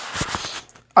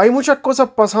Hay muchas cosas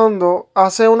pasando.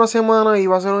 Hace una semana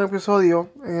iba a hacer un episodio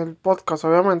en el podcast,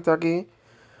 obviamente, aquí.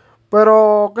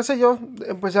 Pero, qué sé yo,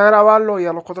 empecé a grabarlo y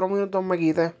a los 4 minutos me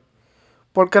quité.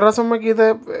 ¿Por qué razón me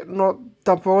quité? No,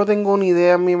 tampoco tengo ni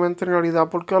idea en mi mente en realidad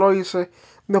por qué lo hice.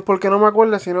 No es porque no me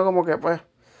acuerde, sino como que, pues,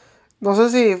 no sé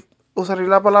si usaría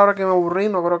la palabra que me aburrí,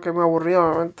 no creo que me aburrí,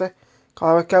 obviamente.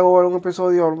 Cada vez que hago un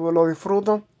episodio lo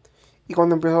disfruto y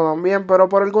cuando empiezo también, pero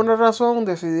por alguna razón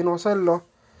decidí no hacerlo.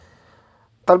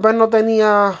 Tal vez no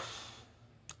tenía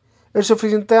el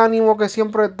suficiente ánimo que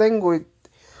siempre tengo y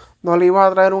no le iba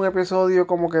a traer un episodio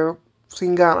como que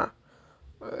sin ganas.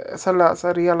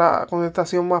 Sería la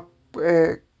contestación más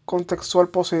contextual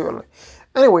posible.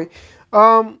 Anyway,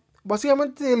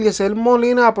 básicamente Eliezer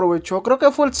Molina aprovechó, creo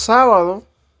que fue el sábado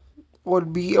o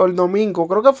el domingo,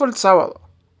 creo que fue el sábado.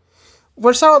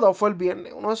 ¿Fue el sábado o fue el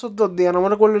viernes? Uno de esos 2 días, no me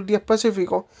recuerdo el día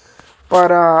específico,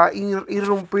 para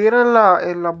irrumpir en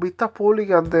las vistas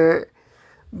públicas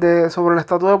sobre el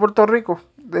estatus de Puerto Rico.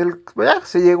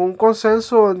 Se llegó a un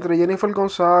consenso entre Jenniffer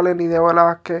González, Nidia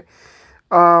Velázquez,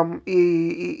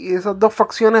 y esas dos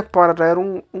facciones para traer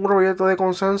un proyecto de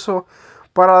consenso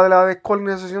para la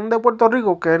descolonización de Puerto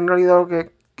Rico, que es en realidad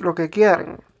lo que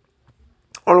quieren,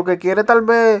 o lo que quiere tal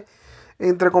vez,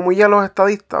 entre comillas, los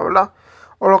estadistas, ¿verdad?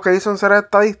 O los que dicen ser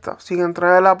estadistas, sin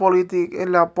entrar en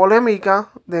en la polémica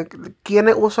de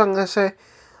quienes usan la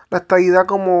estadidad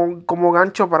como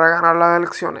gancho para ganar las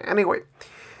elecciones. Anyway,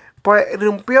 pues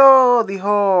irrumpió,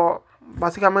 dijo,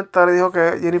 básicamente le dijo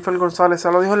que Jenniffer González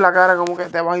se lo dijo en la cara como que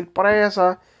te vas a ir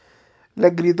presa,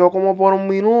 le gritó como por un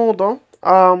minuto,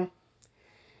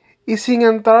 y sin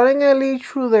entrar en el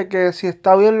issue de que si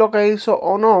está bien lo que hizo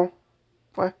o no,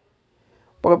 pues,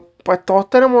 pues todos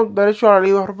tenemos derecho a la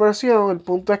libre expresión, el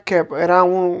punto es que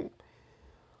en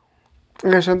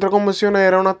el centro de convenciones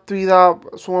era una actividad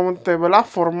sumamente, ¿verdad?,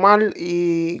 formal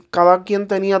y cada quien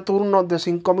tenía turnos de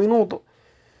 5 minutos.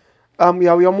 Y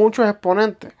había muchos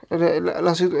exponentes.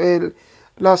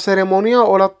 La ceremonia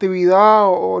o la actividad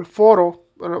o el foro,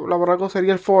 la verdad que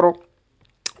sería el foro,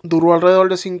 duró alrededor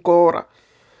de 5 horas.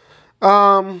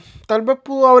 Tal vez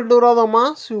pudo haber durado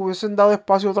más si hubiesen dado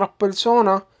espacio a otras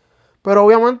personas, pero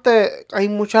obviamente hay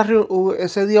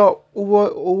ese día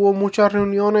hubo muchas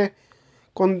reuniones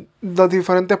con los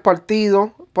diferentes partidos.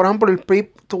 Por ejemplo, el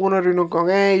PRI tuvo una reunión con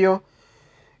ellos.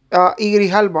 Y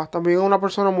Grijalba, también es una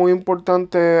persona muy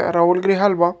importante, Raúl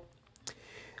Grijalba,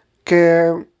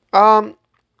 que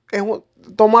es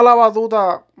toma la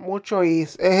batuta mucho y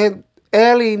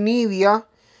él y Nidia,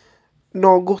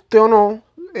 nos guste o no,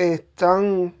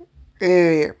 están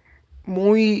eh,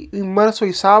 muy inmersos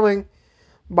y saben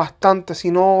bastante,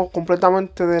 si no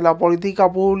completamente, de la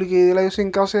política pública y de la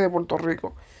idiosincrasia de Puerto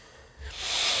Rico.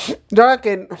 Ya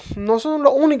que no son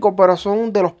los únicos, pero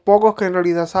son de los pocos que en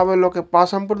realidad saben lo que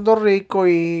pasa en Puerto Rico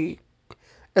y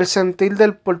el sentir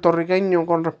del puertorriqueño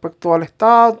con respecto al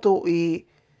estatus y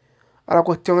a la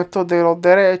cuestión estos de los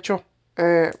derechos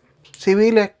eh,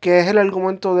 civiles, que es el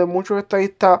argumento de muchos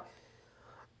estadistas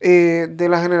de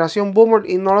la generación boomer,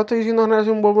 y no lo estoy diciendo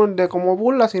generación boomer de como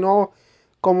burla, sino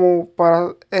como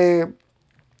para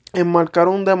enmarcar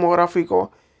un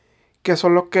demográfico que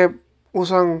son los que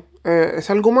usan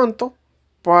ese argumento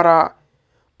para,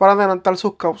 para adelantar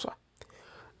sus causas.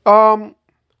 Um,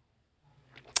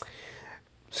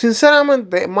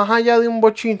 Sinceramente, más allá de un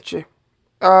bochinche,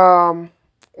 um,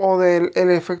 o del el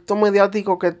efecto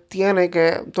mediático que tiene,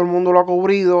 que todo el mundo lo ha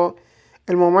cubrido,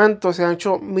 el momento, se han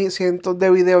hecho cientos de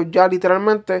videos ya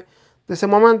literalmente de ese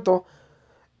momento,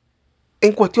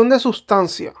 en cuestión de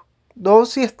sustancia, no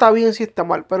si está bien, si está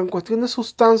mal, pero en cuestión de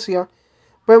sustancia,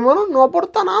 pues bueno, no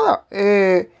aporta nada.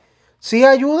 Sí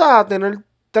ayuda a tener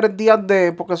 3 días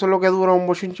porque eso es lo que dura un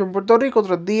bochinche en Puerto Rico,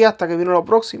 3 días hasta que viene lo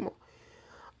próximo.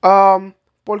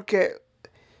 Porque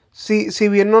si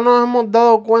bien no nos hemos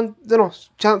dado cuenta, no,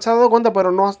 se ha dado cuenta,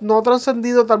 pero no ha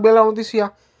trascendido tal vez la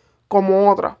noticia como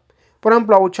otra. Por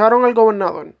ejemplo, abucharon al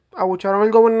gobernador. Abucharon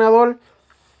al gobernador,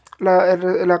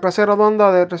 la clase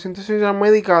redonda de reciente ciencia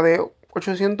médica de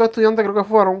 800 estudiantes creo que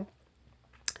fueron.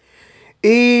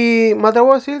 Y me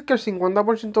atrevo a decir que el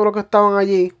 50% de los que estaban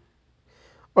allí,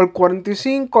 o el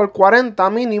 45, o el 40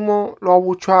 mínimo, lo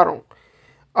abucharon.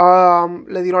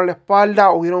 Le dieron la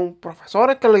espalda, hubieron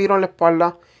profesores que le dieron la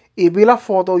espalda. Y vi las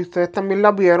fotos y ustedes también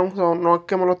las vieron, no es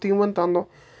que me lo estoy inventando.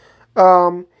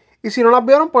 Um, y si no las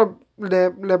vieron, pues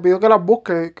les pido que las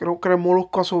busquen. Creo que el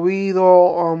Molusco ha subido,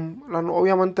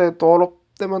 obviamente todas las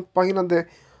demás páginas de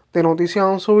noticias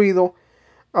han subido.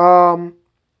 Um,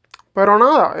 pero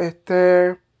nada,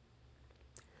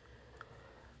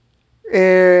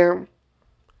 eh,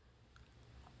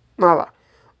 nada.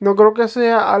 No creo que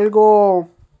sea algo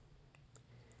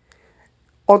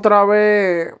otra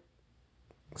vez,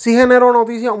 sí generó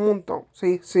noticias un montón,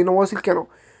 sí, sí, no voy a decir que no.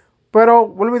 Pero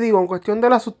vuelvo y digo, en cuestión de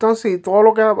la sustancia y todo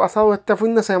lo que ha pasado este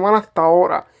fin de semana hasta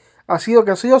ahora, ha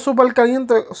sido súper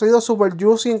caliente, ha sido súper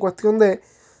juicy en cuestión de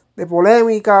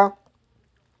polémica,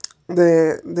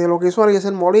 de lo que hizo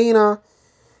Eliezer Molina,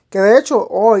 que de hecho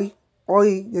hoy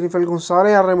Jenniffer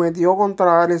González arremetió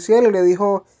contra Eliezer y le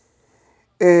dijo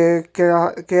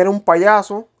que era un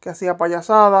payaso, que hacía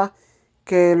payasadas,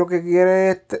 que lo que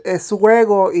quiere es su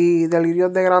ego y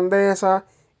delirios de grandeza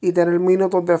y tener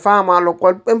minutos de fama, lo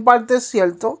cual en parte es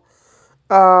cierto.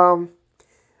 Ah,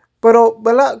 pero,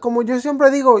 ¿verdad? Como yo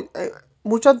siempre digo,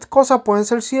 muchas cosas pueden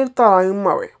ser ciertas a la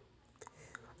misma vez.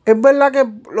 Es verdad que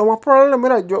lo más probable,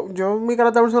 mira, yo en mi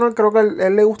carácter personal creo que a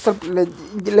él le gusta,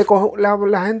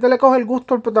 la gente le coge el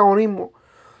gusto al protagonismo.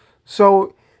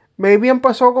 So, maybe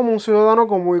empezó como un ciudadano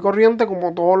común y corriente,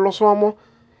 como todos lo somos.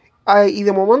 Y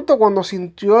de momento, cuando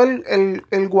sintió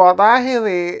el guataje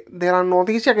de las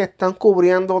noticias que están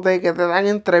cubriéndote, que te dan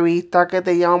entrevistas, que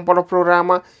te llaman para los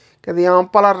programas, que te llaman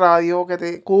para la radio, que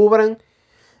te cubren,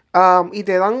 y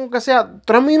te dan, aunque sea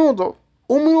 3 minutos,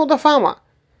 1 minuto de fama,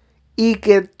 y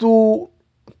que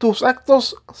tus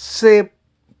actos se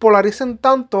polaricen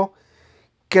tanto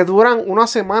que duran una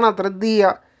semana, 3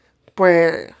 días,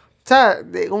 pues, o sea,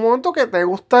 de un momento que te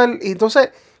gusta y entonces,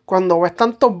 cuando ves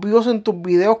tantos views en tus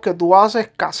videos que tú haces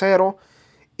caseros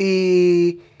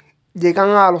y llegan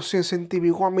a los 100 y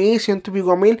pico a mil, 100 y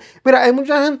pico a mil. Mira, hay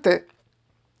mucha gente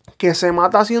que se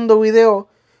mata haciendo videos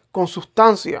con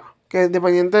sustancias, que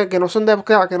dependiente, que no son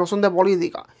de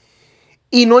política,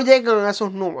 y no llegan a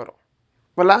esos números,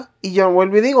 ¿verdad? Y yo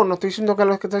vuelvo y digo, no estoy diciendo que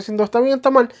lo que estoy diciendo está bien, está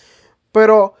mal,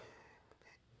 pero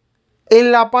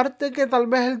en la parte que tal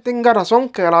vez él tenga razón,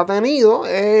 que él ha tenido,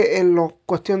 es en la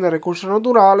cuestión de recursos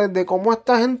naturales, de cómo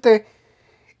esta gente,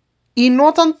 y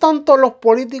no tan tanto los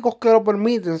políticos que lo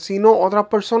permiten, sino otras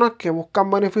personas que buscan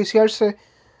beneficiarse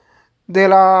de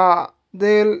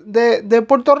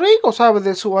Puerto Rico, ¿sabes?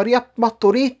 De su área más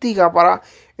turística para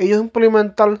ellos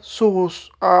implementar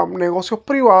sus negocios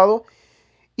privados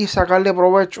y sacarle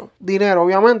provecho. Dinero,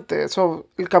 obviamente. Eso,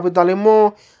 el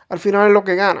capitalismo al final es lo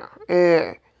que gana.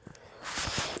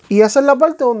 Y esa es la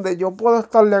parte donde yo puedo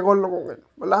estar de acuerdo con él,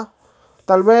 ¿verdad?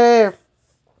 Tal vez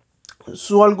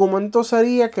su argumento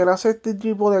sería que él hace este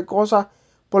tipo de cosas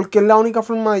porque es la única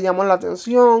forma de llamar la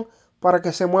atención para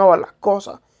que se muevan las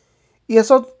cosas. Y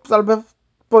eso tal vez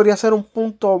podría ser un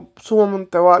punto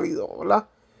sumamente válido, ¿verdad?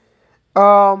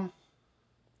 Um,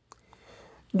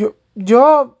 yo,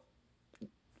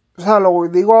 o sea, lo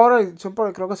digo ahora y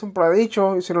siempre, creo que siempre lo he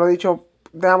dicho, y si no lo he dicho,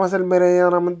 déjame ser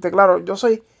meridianamente claro. Yo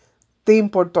soy Team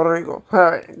Puerto Rico.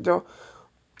 ¿Sabes? Yo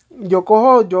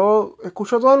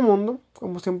escucho a todo el mundo,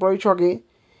 como siempre he dicho aquí,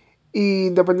 y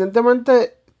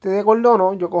independientemente esté de acuerdo o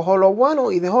no, yo cojo lo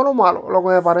bueno y dejo lo malo, lo que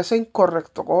me parece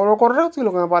incorrecto. Cojo lo correcto y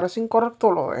lo que me parece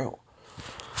incorrecto lo dejo.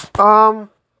 Um,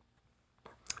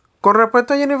 Con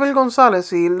respecto a Jenniffer González,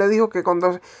 sí, él le dijo que cuando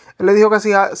él le dijo que si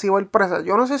iba a ir presa.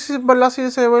 Yo no sé si es verdad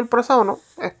si se iba a ir presa o no.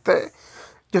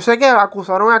 Yo sé que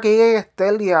acusaron aquí a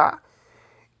Estel y al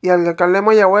alcalde de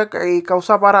Mayagüez y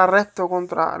causa para arresto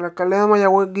contra el alcalde de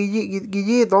Mayagüez,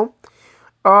 Guillito.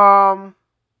 Um,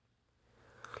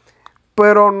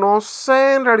 pero no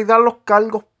sé en realidad los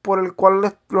cargos por el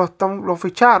cual lo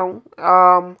ficharon.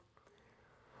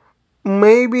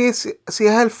 Maybe si es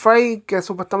el FEI, que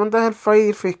supuestamente es el FEI,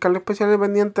 el fiscal especial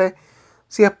independiente,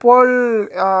 si es por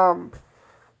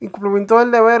incumplimiento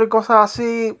del deber y cosas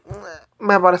así,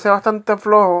 me parece bastante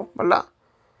flojo, ¿verdad?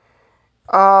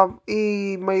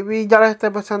 Y maybe ya les esté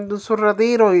pensando en su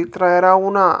retiro y traer a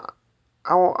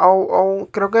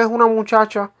creo que es una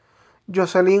muchacha,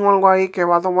 Jocelyn o algo ahí, que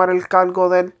va a tomar el cargo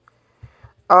de él.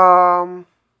 Um,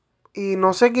 y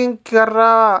no sé quién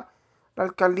querrá la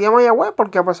alcaldía de Mayagüez,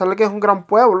 porque a pesar de que es un gran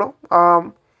pueblo,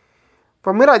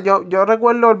 pues mira, yo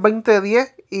recuerdo el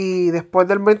 2010 y después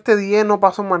del 2010 no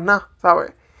pasó más nada,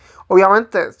 ¿sabes?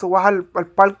 Obviamente tú vas al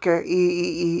parque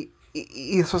y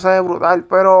eso se ve brutal,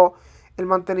 pero el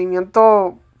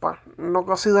mantenimiento pues, no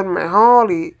ha sido el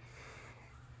mejor y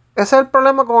ese es el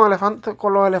problema con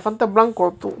los elefantes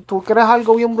blancos. Tú creas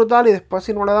algo bien brutal y después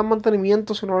si no le das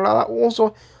mantenimiento, si no le das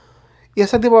uso y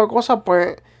ese tipo de cosas,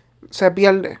 pues se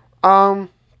pierde.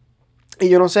 Y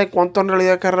yo no sé cuánto en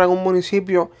realidad querrá en un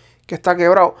municipio que está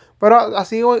quebrado. Pero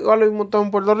así igual lo mismo todo en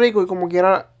Puerto Rico y como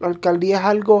quiera la alcaldía es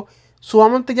algo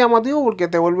sumamente llamativo porque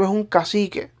te vuelves un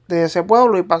cacique de ese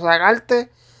pueblo y para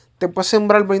sacarte te puedes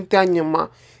sembrar 20 años más.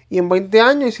 Y en 20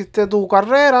 años hiciste tu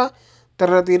carrera, te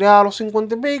retiras a los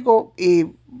 50 y pico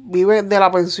y vives de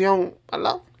la pensión,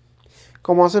 ¿verdad?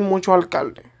 Como hacen muchos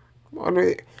alcaldes. Bueno,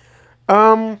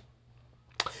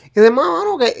 Y además,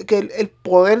 mano, que el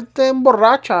poder te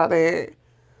emborracha,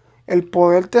 el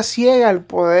poder te ciega, el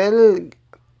poder,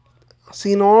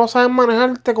 si no lo sabes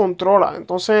manejar, te controla.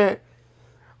 Entonces,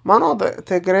 mano,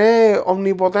 te cree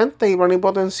omnipotente y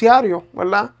plenipotenciario,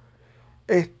 ¿verdad?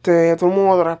 Todo el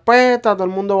mundo te respeta, todo el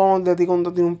mundo va de ti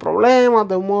cuando tiene un problema,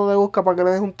 todo el mundo te busca para que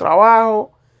le des un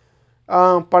trabajo,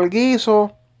 para el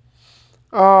guiso,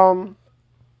 um,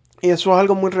 y eso es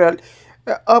algo muy real.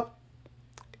 Eh, uh,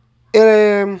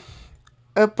 eh,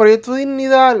 el proyecto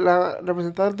Dignidad, la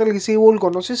representante del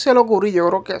Bulgo, no sé si se le ocurrió, yo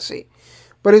creo que sí,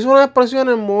 pero hizo unas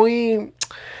expresiones muy,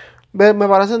 me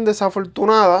parecen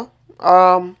desafortunadas,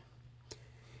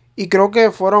 y creo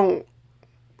que fueron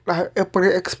las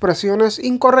expresiones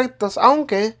incorrectas,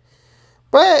 aunque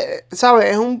pues,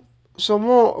 ¿sabes?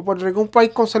 Somos, Puerto Rico es un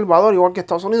país conservador, igual que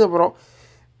Estados Unidos, pero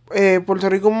Puerto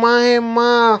Rico um,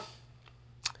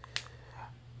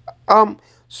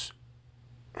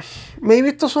 me he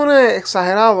visto suena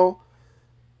exagerado,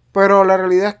 pero la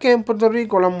realidad es que en Puerto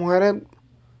Rico las mujeres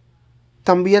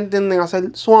también tienden a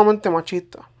ser sumamente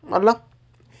machistas, ¿verdad?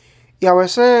 Y a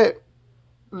veces,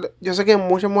 yo sé que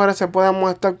muchas mujeres se pueden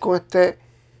molestar con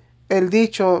el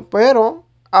dicho, pero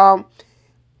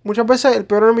muchas veces el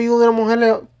peor enemigo de una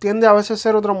mujer tiende a veces a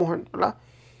ser otra mujer, ¿verdad?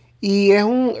 Y es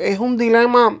un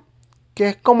dilema que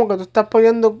es como que tú estás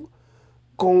peleando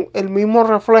con el mismo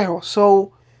reflejo.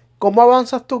 So, ¿cómo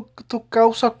avanzas tus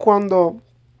causas cuando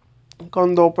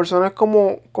personas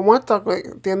como esta, que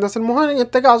tiende a ser mujer en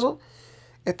este caso,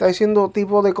 está diciendo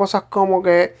tipo de cosas como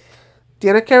que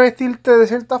tienes que vestirte de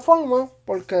cierta forma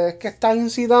porque es que estás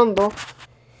incitando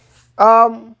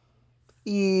um,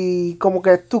 y como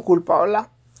que es tu culpa, ¿verdad?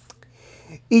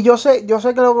 Y yo sé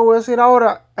que lo que voy a decir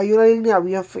ahora hay una línea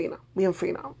bien fina, bien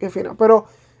fina, bien fina. Pero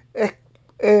es,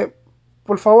 eh,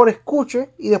 por favor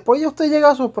escuche y después ya usted llega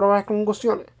a sus propias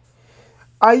conclusiones.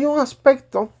 Hay un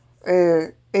aspecto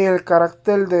en el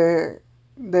carácter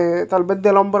de tal vez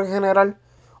del hombre en general,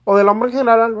 o del hombre en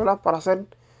general, ¿verdad? Para ser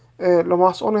lo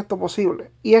más honesto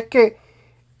posible. Y es que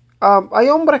hay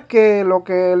hombres que lo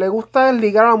que les gusta es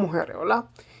ligar a las mujeres, ¿verdad?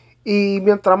 Y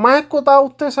mientras más escotado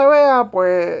usted se vea,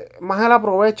 pues más él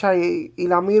aprovecha y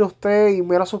la mira usted y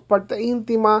mira sus partes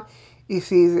íntimas. Y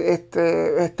si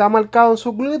está marcado en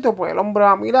su glúteo, pues el hombre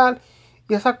va a mirar.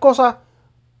 Y esas cosas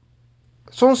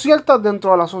son ciertas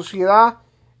dentro de la sociedad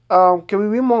que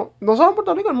vivimos, no solo en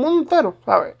Puerto Rico, el mundo entero,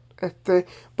 ¿sabes?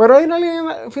 Pero hay una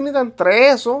línea infinita entre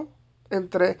eso,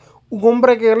 entre un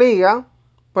hombre que liga,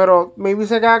 pero maybe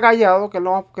se queda callado, que es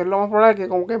lo más probable, que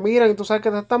como que miran y tú sabes que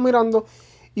te están mirando,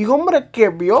 y un hombre que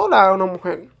viola a una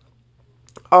mujer,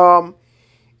 um,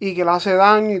 y que le hace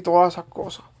daño y todas esas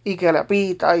cosas, y que le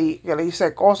pita y que le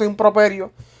dice cosas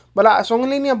improperios, ¿verdad? Son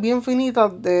líneas bien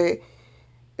finitas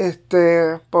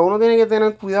pues uno tiene que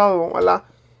tener cuidado, ¿verdad?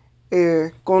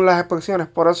 Con las expresiones.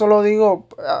 Por eso lo digo,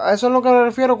 a eso es lo que me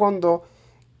refiero cuando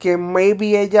que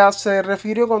maybe ella se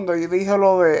refirió cuando yo dije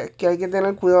lo de que hay que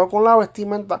tener cuidado con la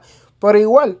vestimenta. Pero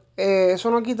igual,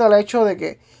 eso no quita el hecho de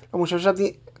que la muchacha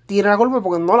tiene la culpa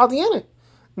porque no la tiene.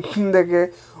 De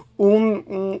que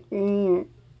un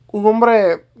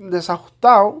hombre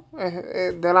desajustado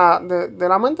de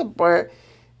la mente, pues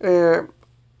eh,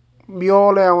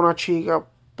 viole a una chica.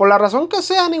 Por la razón que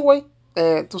sea, anyway,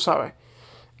 tú sabes.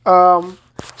 Um,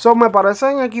 Me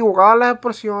parecen equivocadas las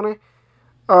expresiones.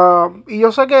 Y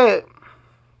yo sé que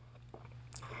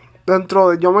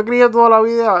yo me crié toda la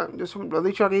vida, yo siempre lo he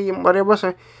dicho aquí varias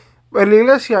veces, en la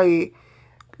iglesia y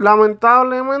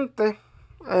lamentablemente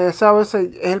ese a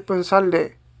veces es el pensar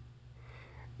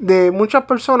de muchas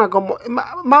personas, como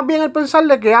más bien el pensar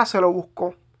de que se lo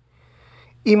buscó.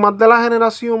 Y más de la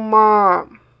generación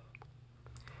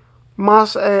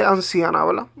más anciana,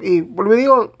 ¿verdad? Y vuelvo y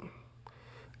digo,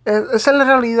 esa es la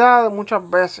realidad muchas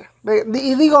veces.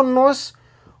 Y digo, no es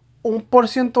un por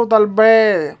ciento tal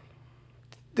vez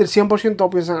del 100%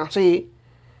 piensan así,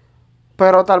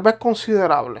 pero tal vez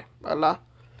considerable, ¿verdad?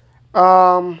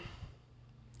 Um,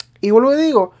 y vuelvo y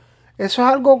digo, eso es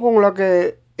algo con lo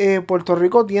que Puerto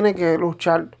Rico tiene que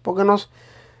luchar, porque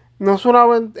no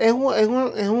solamente es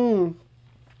un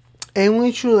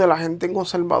issue de la gente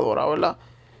conservadora, ¿verdad?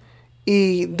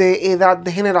 Y de edad,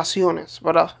 de generaciones,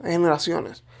 ¿verdad? De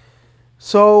generaciones.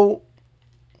 So,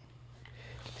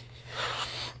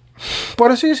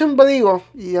 por eso yo siempre digo,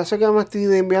 y ya sé que me estoy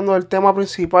enviando el tema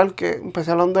principal, que empecé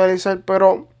hablando de Eliezer,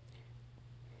 pero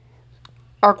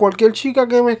a cualquier chica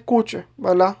que me escuche,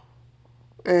 ¿verdad?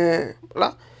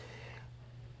 ¿Verdad?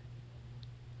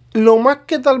 Lo más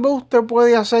que tal vez usted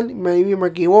puede hacer, maybe me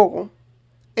equivoco,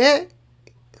 es,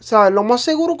 ¿sabes? Lo más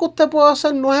seguro que usted puede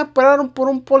hacer no es esperar por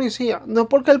un policía. No es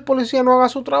porque el policía no haga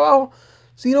su trabajo,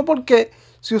 sino porque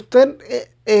Si usted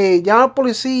llama al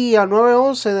policía al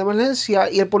 911 de emergencia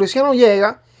y el policía no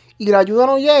llega y la ayuda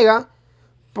no llega,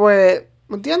 pues,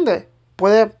 ¿me entiendes?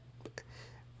 Puede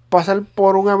pasar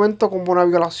por un evento como una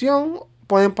violación,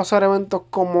 pueden pasar eventos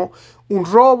como un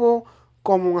robo,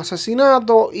 como un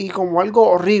asesinato y como algo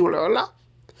horrible, ¿verdad?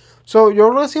 So,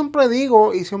 yo lo que siempre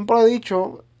digo y siempre lo he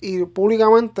dicho y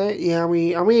públicamente y a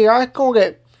mi amiga es como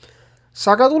que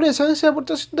saca tu licencia de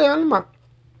protección de armas.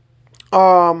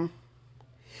 Um,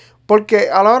 Porque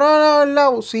a la hora de la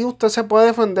verdad, sí, usted se puede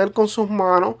defender con sus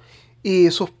manos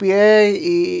y sus pies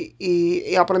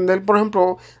y aprender, por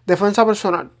ejemplo, defensa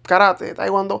personal, karate,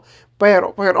 taekwondo.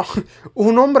 Pero,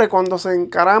 un hombre cuando se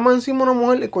encarama encima de una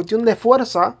mujer en cuestión de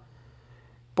fuerza,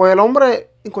 pues el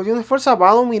hombre en cuestión de fuerza va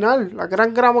a dominar la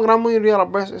gran mayoría de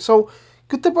las veces. So,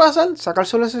 ¿qué usted puede hacer?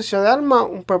 Sacarse la licencia de arma,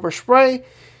 un pepper spray,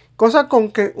 cosas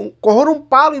con que, coger un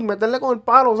palo y meterle con el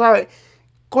palo, ¿sabes?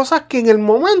 Cosas que en el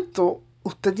momento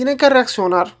usted tiene que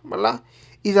reaccionar, ¿verdad?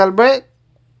 Y tal vez,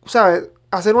 ¿sabes?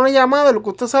 Hacer una llamada, en lo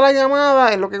que usted hace la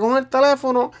llamada, en lo que coge el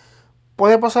teléfono,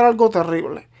 puede pasar algo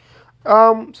terrible.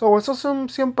 Eso son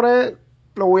siempre,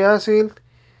 lo voy a decir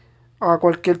a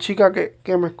cualquier chica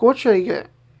que me escuche y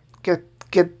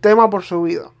que tema por su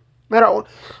vida. Mira,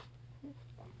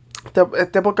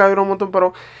 este porque hay un montón,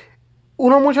 pero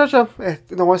una muchacha,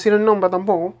 no voy a decir el nombre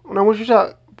tampoco, una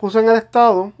muchacha puso en el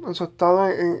estado, en su estado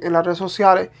en las redes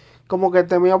sociales, como que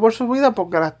temía por su vida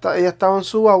porque ella estaba en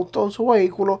su auto, en su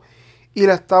vehículo, y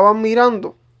la estaban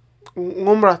mirando, un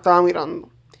hombre la estaba mirando.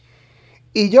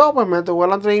 Y yo pues me tuve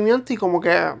el atrevimiento y como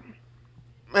que,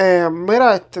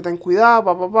 mira, ten cuidado,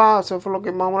 papá, eso fue lo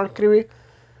que más o menos escribí.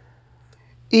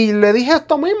 Y le dije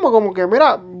esto mismo, como que,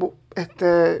 mira,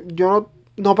 yo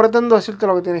no pretendo decirte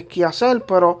lo que tienes que hacer,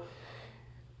 pero,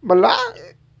 ¿verdad?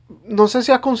 No sé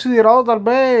si has considerado tal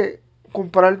vez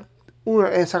comprar,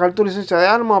 sacar tu licencia de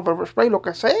arma, pepper spray, lo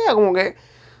que sea, como que,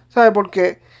 ¿sabes?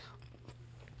 Porque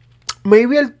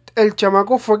maybe el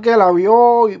chamaco fue que la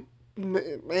vio y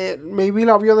maybe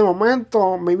la vio de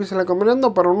momento, maybe se le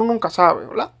comiendo, pero uno nunca sabe,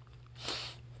 ¿verdad?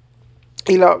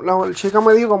 Y la chica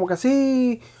me dijo como que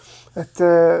sí,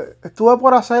 estuve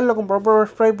por hacerlo, comprar pepper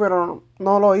spray, pero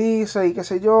no lo hice y qué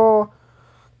sé yo,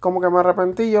 como que me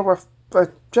arrepentí yo, pues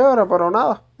chévere, pero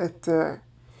nada,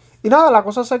 y nada, la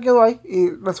cosa se quedó ahí.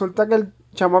 Y resulta que el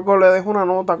chamaco le dejó una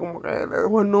nota, como que le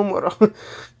dejó el número.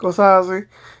 Cosas así.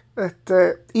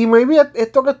 Y maybe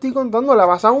esto que estoy contando le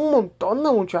pasa a un montón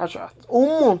de muchachas. Un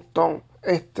montón.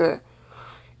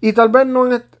 Y tal vez no,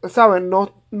 ¿sabes?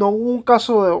 No hubo un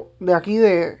caso de aquí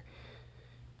de,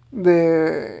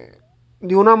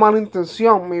 de una mala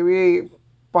intención. Maybe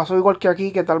pasó igual que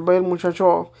aquí, que tal vez el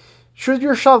muchacho shoot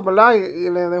your shot, ¿verdad? Y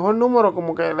le dejó el número,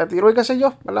 como que le tiró y qué sé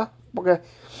yo, ¿verdad? Porque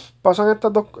pasan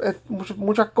estas dos,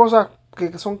 muchas cosas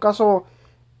que son casos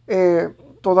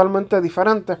totalmente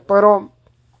diferentes, pero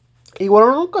igual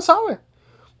uno nunca sabe.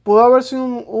 Pudo haber sido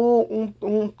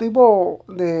un tipo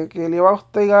de que le iba a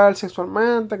hostigar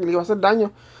sexualmente, que le iba a hacer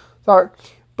daño, ¿sabes?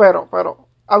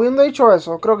 Habiendo dicho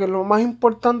eso, creo que lo más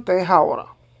importante es ahora,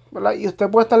 ¿verdad? Y usted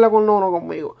puede estar de acuerdo o no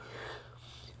conmigo.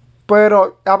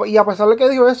 Pero, y a pesar de que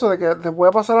dijo eso, de que te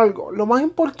puede pasar algo, lo más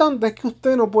importante es que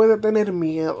usted no puede tener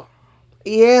miedo.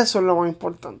 Y eso es lo más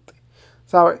importante,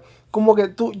 ¿sabes? Como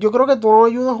que yo creo que tú no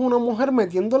ayudas a una mujer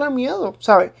metiéndole miedo,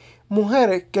 ¿sabes?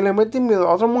 Mujeres que le meten miedo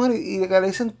a otra mujer y que le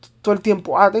dicen todo el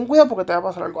tiempo, ten cuidado porque te va a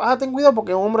pasar algo, ten cuidado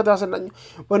porque un hombre te va a hacer daño.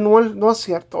 Pues no es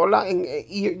cierto, ¿verdad?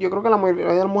 Y yo creo que la mayoría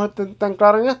de las mujeres están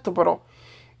claras en esto, pero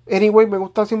anyway, me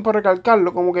gusta siempre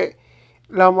recalcarlo, como que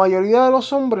la mayoría de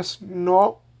los hombres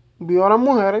no violan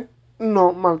mujeres,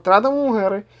 no maltratan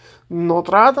mujeres, no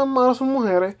tratan mal a sus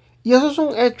mujeres, y esos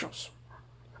son hechos.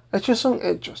 Hechos son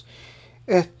hechos.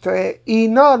 Y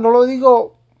nada, no lo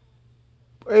digo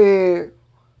eh,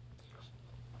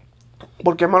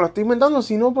 porque me lo estoy inventando,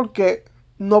 sino porque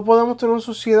no podemos tener una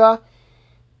sociedad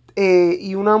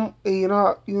y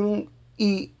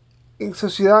en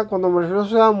sociedad, cuando me refiero a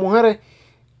sociedad, mujeres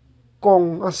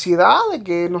con ansiedad de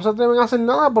que no se atreven a hacer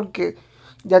nada porque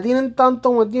ya tienen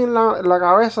tanto metido en la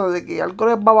cabeza de que algo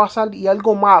les va a pasar y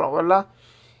algo malo, ¿verdad?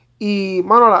 Y,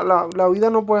 mano, la vida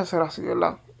no puede ser así,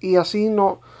 ¿verdad? Y así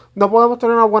no podemos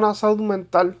tener una buena salud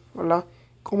mental, ¿verdad?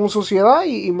 Como sociedad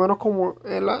y menos como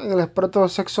en el aspecto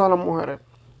del sexo de las mujeres.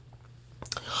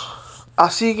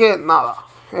 Así que, nada.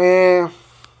 eh,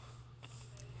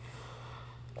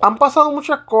 Han pasado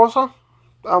muchas cosas,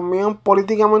 también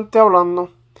políticamente hablando.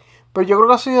 Pero yo creo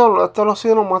que esto ha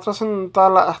sido lo más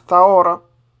trascendental hasta ahora.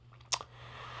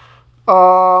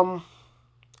 Am,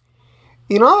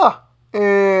 y nada.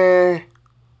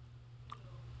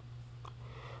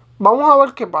 Vamos a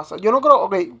ver qué pasa. Yo no creo,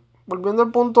 ok, volviendo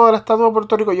al punto del estatus de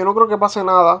Puerto Rico, yo no creo que pase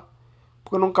nada,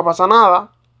 porque nunca pasa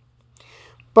nada.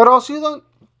 Pero ha sido,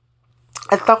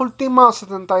 estas últimas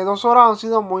 72 horas han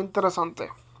sido muy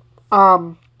interesantes.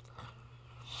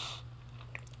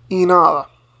 Y nada,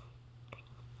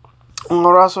 un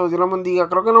abrazo, Dios lo bendiga.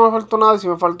 Creo que no me faltó nada, y si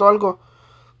me faltó algo,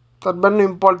 tal vez no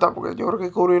importa, porque yo creo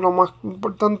que cubrí lo más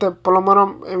importante, por lo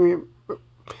menos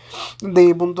de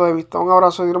mi punto de vista. Un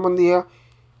abrazo, Dios lo bendiga.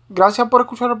 Gracias por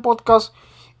escuchar el podcast.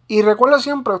 Y recuerde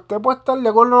siempre, usted puede estar de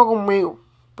acuerdo conmigo,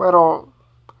 pero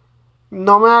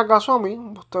no me haga caso a mí,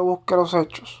 usted busque los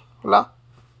hechos, ¿verdad?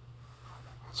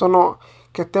 Eso no,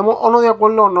 que estemos o no de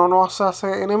acuerdo no nos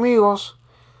hace enemigos,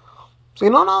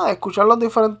 sino nada, escuchar los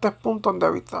diferentes puntos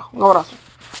de vista. Un abrazo,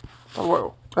 hasta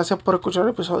luego. Gracias por escuchar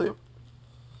el episodio.